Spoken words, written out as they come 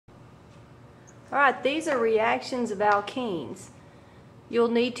Alright, these are reactions of alkenes. You'll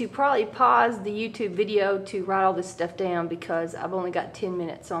need to probably pause the YouTube video to write all this stuff down because I've only got 10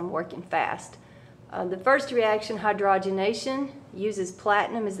 minutes, so I'm working fast. The first reaction, hydrogenation, uses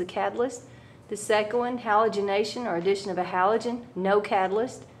platinum as the catalyst. The second one, halogenation, or addition of a halogen, no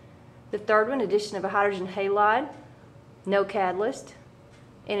catalyst. The third one, addition of a hydrogen halide, no catalyst.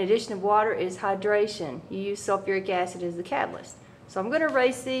 And addition of water is hydration. You use sulfuric acid as the catalyst. So I'm going to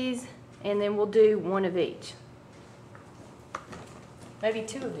erase these and then we'll do one of each. Maybe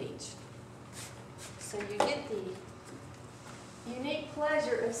two of each. So you get the unique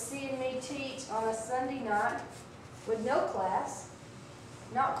pleasure of seeing me teach on a Sunday night with no class.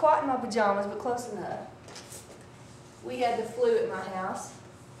 Not quite in my pajamas, but close enough. We had the flu at my house.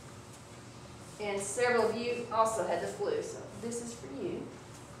 And several of you also had the flu, so this is for you.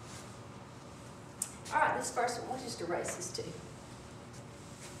 Alright, this first one, we'll just erase this too.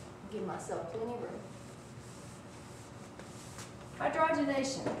 Give myself plenty of room.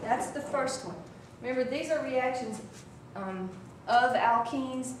 Hydrogenation, that's the first one. Remember, these are reactions of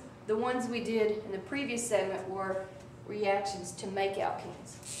alkenes. The ones we did in the previous segment were reactions to make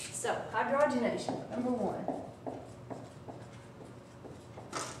alkenes. So, hydrogenation, number one.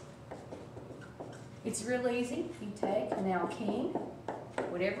 It's real easy. You take an alkene,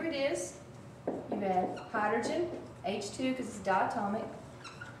 whatever it is, you add hydrogen, H2 because it's diatomic.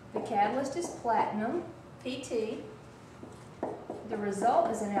 The catalyst is platinum, PT. The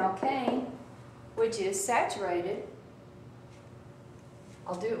result is an alkane, which is saturated.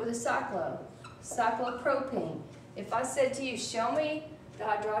 I'll do it with a cyclopropene. If I said to you, show me the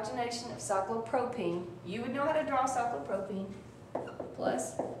hydrogenation of cyclopropene, you would know how to draw cyclopropene.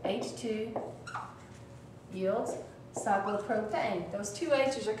 Plus H2 yields cyclopropane. Those two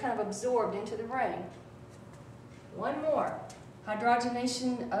H's are kind of absorbed into the ring. One more.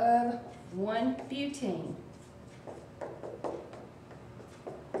 Hydrogenation of 1-butene.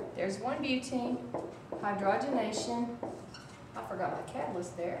 There's 1-butene. Hydrogenation. I forgot my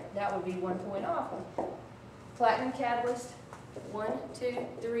catalyst there. That would be 1 point off. Platinum catalyst. 1, 2,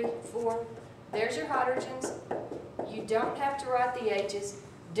 3, 4. There's your hydrogens. You don't have to write the H's.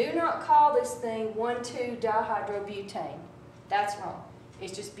 Do not call this thing 1,2-dihydrobutane. That's wrong.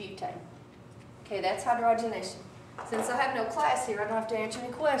 It's just butane. Okay, that's hydrogenation. Since I have no class here, I don't have to answer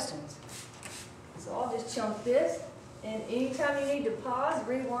any questions. So I'll just chunk this, and anytime you need to pause,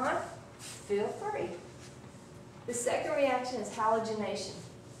 rewind, feel free. The second reaction is halogenation,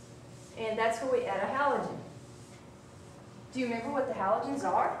 and that's where we add a halogen. Do you remember what the halogens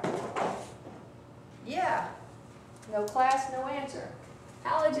are? Yeah. No class, no answer.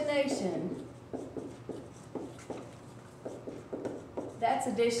 Halogenation. That's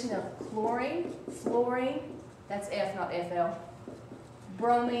addition of chlorine, fluorine, that's F, not FL,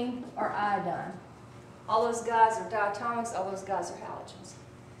 bromine, or iodine. All those guys are diatomics, all those guys are halogens.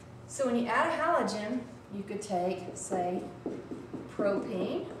 So when you add a halogen, you could take, say,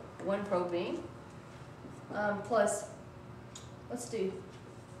 propene, 1 propene, plus, let's do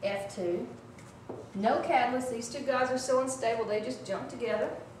F2. No catalyst. These two guys are so unstable, they just jump together.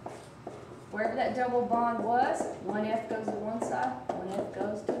 Wherever that double bond was, one F goes to one side, one F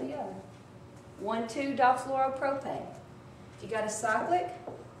goes to the other. 1,2-difluoropropane. If you got a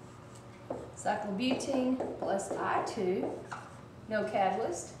cyclobutene plus I2, no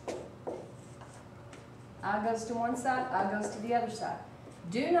catalyst. I goes to one side, I goes to the other side.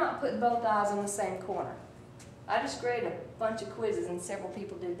 Do not put both I's on the same corner. I just graded a bunch of quizzes and several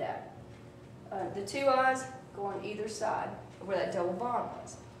people did that. The two I's go on either side of where that double bond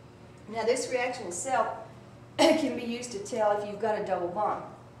was. Now this reaction itself can be used to tell if you've got a double bond.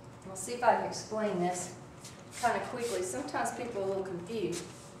 I'll see if I can explain this kind of quickly. Sometimes people are a little confused,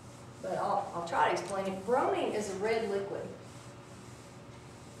 but I'll try to explain it. Bromine is a red liquid,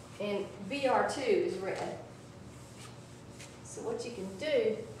 and Br2 is red. So what you can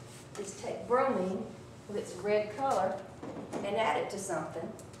do is take bromine with its red color and add it to something.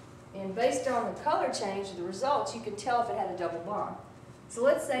 And based on the color change of the results, you can tell if it had a double bond. So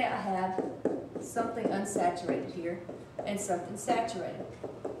let's say I have something unsaturated here and something saturated.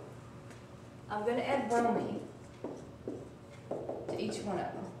 I'm going to add bromine to each one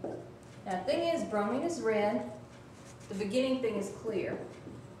of them. Now the thing is, bromine is red, the beginning thing is clear.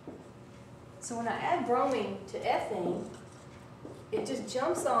 So when I add bromine to ethene, it just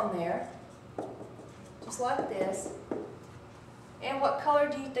jumps on there, just like this. And what color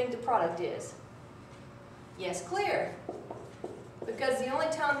do you think the product is? Yes, clear. Because the only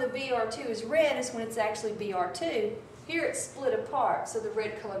time the Br2 is red is when it's actually Br2. Here it's split apart, so the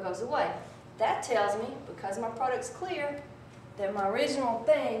red color goes away. That tells me, because my product's clear, that my original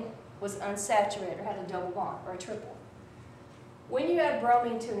thing was unsaturated or had a double bond or a triple. When you add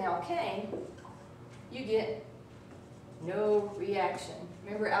bromine to an alkane, you get no reaction.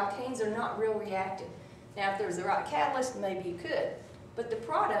 Remember, alkanes are not real reactive. Now, if there's the right catalyst, maybe you could. But the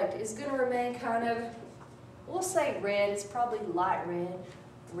product is going to remain kind of, we'll say red. It's probably light red,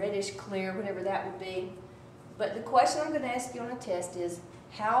 reddish clear, whatever that would be. But the question I'm going to ask you on a test is,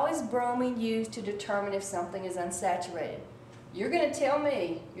 how is bromine used to determine if something is unsaturated? You're going to tell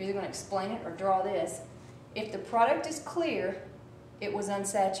me, you're either going to explain it or draw this. If the product is clear, it was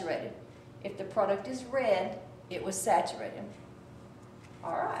unsaturated. If the product is red, it was saturated.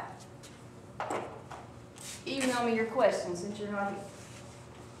 All right. Email me your questions since you're not here.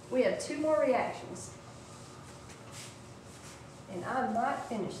 We have 2 more reactions. And I might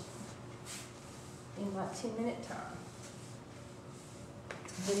finish them in my 10-minute time.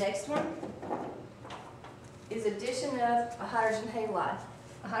 The next one is addition of a hydrogen halide.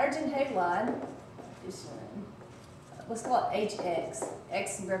 A hydrogen halide, addition, let's call it HX.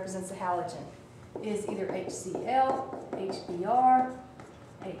 X represents a halogen. Is either HCl, HBr,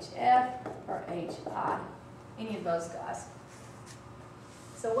 HF, or HI. Any of those guys.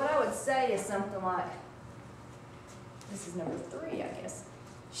 So what I would say is something like, this is number 3, I guess.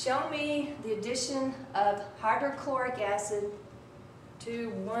 Show me the addition of hydrochloric acid to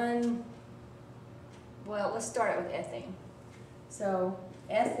one, well, let's start it with ethene. So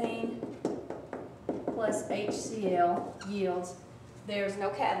ethene plus HCl yields, there's no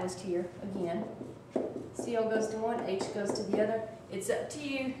catalyst here, again. Cl goes to one, H goes to the other. It's up to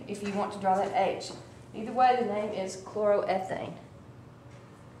you if you want to draw that H. Either way, the name is chloroethane.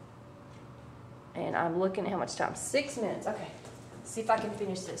 And I'm looking at how much time, 6 minutes, okay. See if I can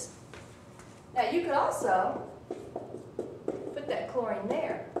finish this. Now you could also put that chlorine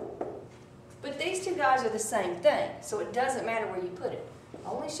there. But these 2 guys are the same thing, so it doesn't matter where you put it.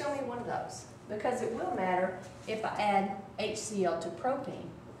 Only show me one of those, because it will matter if I add HCl to propene.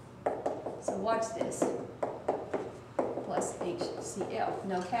 So watch this. Plus HCl,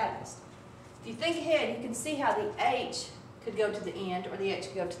 no catalyst. If you think ahead, you can see how the H could go to the end or the H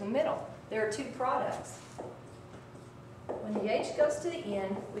could go to the middle. There are 2 products. When the H goes to the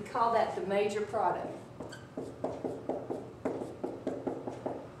end, we call that the major product.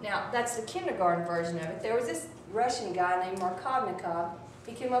 Now, that's the kindergarten version of it. There was this Russian guy named Markovnikov.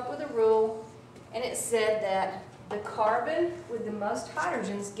 He came up with a rule, and it said that the carbon with the most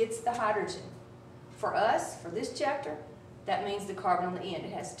hydrogens gets the hydrogen. For us, for this chapter, that means the carbon on the end.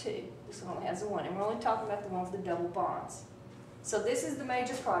 It has 2. This one only has 1, and we're only talking about the one with the double bonds. So this is the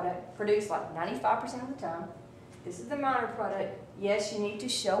major product, produced like 95% of the time. This is the minor product. Yes, you need to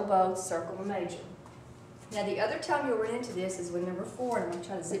show both, circle the major. Now the other time you'll run into this is with number 4, and I'm going to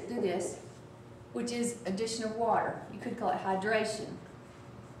try to zip through this, which is addition of water. You could call it hydration.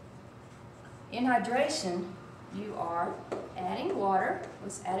 In hydration, you are adding water.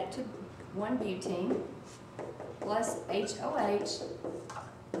 Let's add it to 1-butene plus HOH.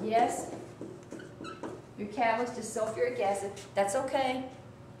 Yes, your catalyst is sulfuric acid. That's okay.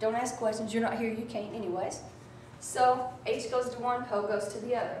 Don't ask questions. You're not here. You can't anyways. So H goes to one, O goes to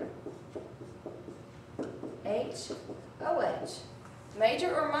the other. HOH.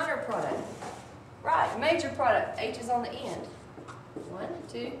 Major or minor product? Right, major product. H is on the end. 1,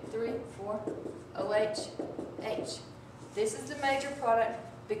 2, 3, 4, OH, H. This is the major product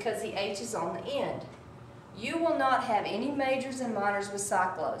because the H is on the end. You will not have any majors and minors with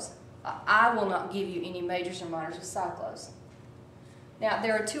cyclose. I will not give you any majors or minors with cyclose. Now,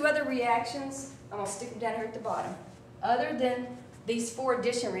 there are 2 other reactions. I'm going to stick them down here at the bottom. Other than these 4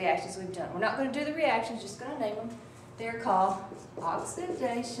 addition reactions we've done. We're not going to do the reactions, just going to name them. They're called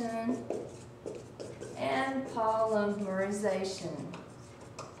oxidation and polymerization.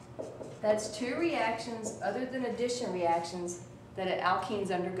 That's 2 reactions other than addition reactions that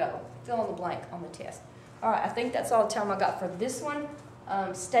alkenes undergo. Fill in the blank on the test. All right, I think that's all the time I got for this one.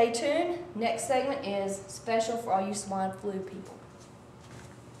 Stay tuned. Next segment is special for all you swine flu people.